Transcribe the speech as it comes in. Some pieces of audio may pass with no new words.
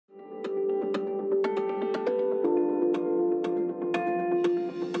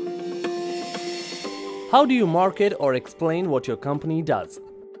How do you market or explain what your company does?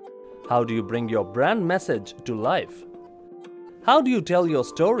 How do you bring your brand message to life? How do you tell your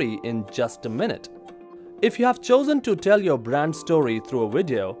story in just a minute? If you have chosen to tell your brand story through a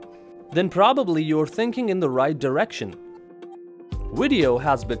video, then probably you're thinking in the right direction. Video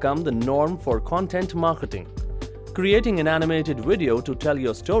has become the norm for content marketing. Creating an animated video to tell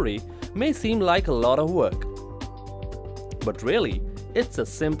your story may seem like a lot of work. But really, it's a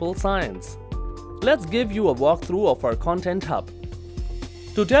simple science. Let's give you a walkthrough of our content hub.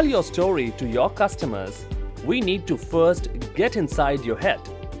 To tell your story to your customers, we need to first get inside your head.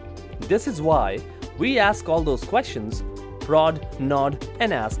 This is why we ask all those questions, prod, nod,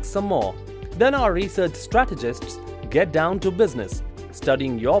 and ask some more. Then our research strategists get down to business,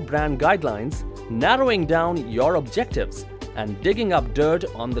 studying your brand guidelines, narrowing down your objectives, and digging up dirt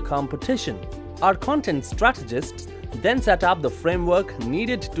on the competition. Our content strategists then set up the framework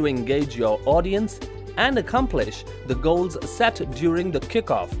needed to engage your audience and accomplish the goals set during the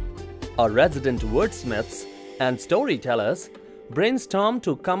kickoff. Our resident wordsmiths and storytellers brainstorm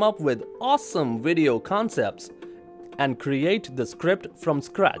to come up with awesome video concepts and create the script from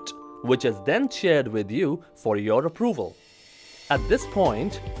scratch, which is then shared with you for your approval. At this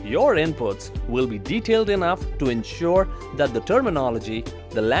point, your inputs will be detailed enough to ensure that the terminology,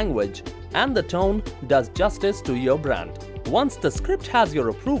 the language, and the tone does justice to your brand. Once the script has your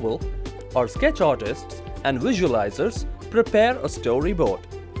approval, our sketch artists and visualizers prepare a storyboard.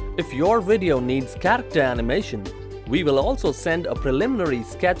 If your video needs character animation, we will also send a preliminary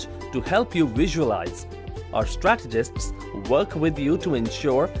sketch to help you visualize. Our strategists work with you to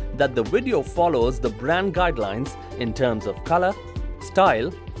ensure that the video follows the brand guidelines in terms of color,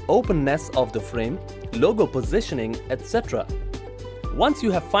 style, openness of the frame, logo positioning, etc. Once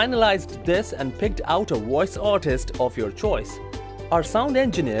you have finalized this and picked out a voice artist of your choice, our sound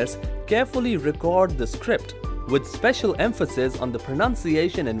engineers carefully record the script with special emphasis on the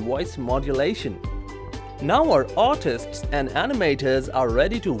pronunciation and voice modulation. Now our artists and animators are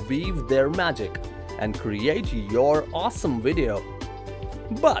ready to weave their magic and create your awesome video.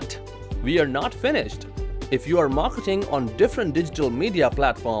 But we are not finished. If you are marketing on different digital media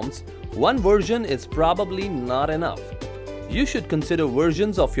platforms, one version is probably not enough. You should consider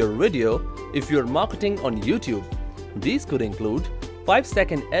versions of your video if you're marketing on YouTube. These could include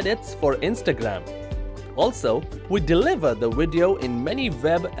 5-second edits for Instagram. Also, we deliver the video in many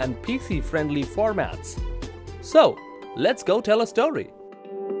web and PC-friendly formats. So, let's go tell a story.